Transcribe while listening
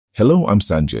Hello, I'm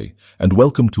Sanjay, and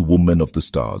welcome to Woman of the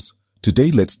Stars.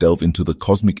 Today, let's delve into the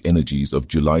cosmic energies of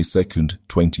July 2nd,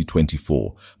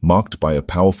 2024, marked by a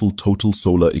powerful total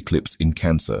solar eclipse in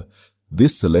Cancer.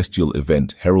 This celestial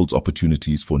event heralds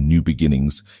opportunities for new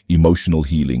beginnings, emotional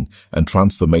healing, and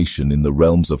transformation in the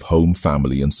realms of home,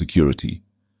 family, and security.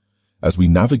 As we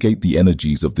navigate the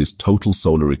energies of this total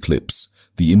solar eclipse,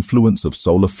 the influence of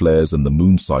solar flares and the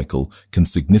moon cycle can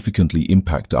significantly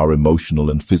impact our emotional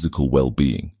and physical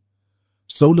well-being.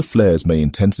 Solar flares may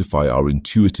intensify our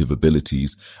intuitive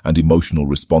abilities and emotional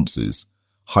responses,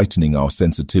 heightening our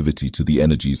sensitivity to the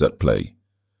energies at play.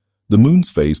 The moon's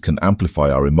phase can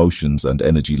amplify our emotions and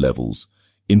energy levels,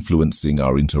 influencing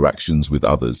our interactions with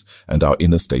others and our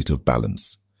inner state of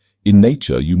balance. In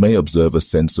nature, you may observe a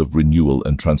sense of renewal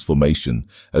and transformation,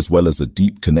 as well as a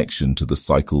deep connection to the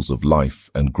cycles of life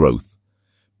and growth.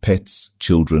 Pets,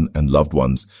 children, and loved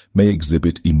ones may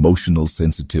exhibit emotional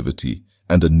sensitivity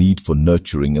and a need for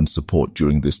nurturing and support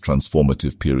during this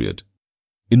transformative period.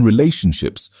 In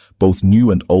relationships, both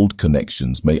new and old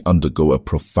connections may undergo a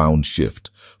profound shift,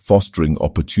 fostering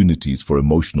opportunities for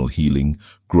emotional healing,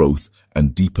 growth,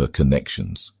 and deeper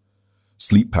connections.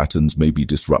 Sleep patterns may be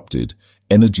disrupted,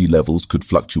 energy levels could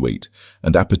fluctuate,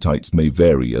 and appetites may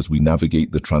vary as we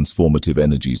navigate the transformative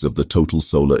energies of the total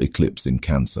solar eclipse in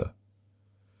Cancer.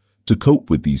 To cope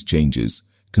with these changes,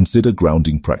 consider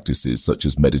grounding practices such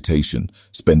as meditation,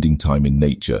 spending time in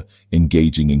nature,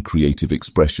 engaging in creative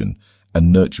expression,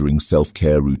 and nurturing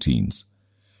self-care routines.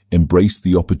 Embrace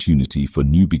the opportunity for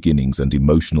new beginnings and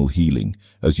emotional healing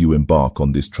as you embark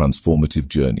on this transformative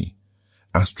journey.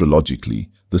 Astrologically,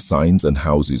 the signs and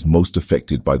houses most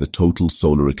affected by the total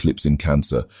solar eclipse in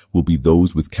Cancer will be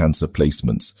those with Cancer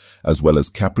placements, as well as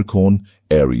Capricorn,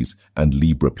 Aries, and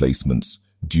Libra placements,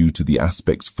 due to the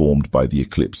aspects formed by the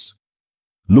eclipse.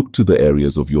 Look to the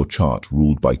areas of your chart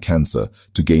ruled by Cancer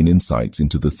to gain insights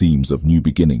into the themes of new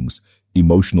beginnings,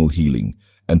 emotional healing,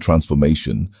 and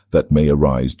transformation that may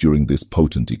arise during this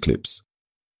potent eclipse.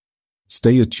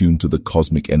 Stay attuned to the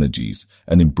cosmic energies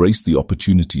and embrace the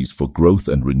opportunities for growth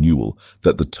and renewal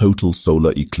that the total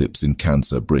solar eclipse in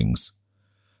Cancer brings.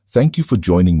 Thank you for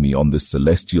joining me on this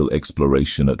celestial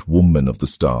exploration at Woman of the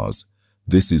Stars.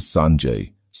 This is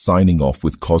Sanjay, signing off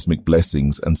with cosmic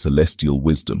blessings and celestial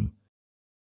wisdom.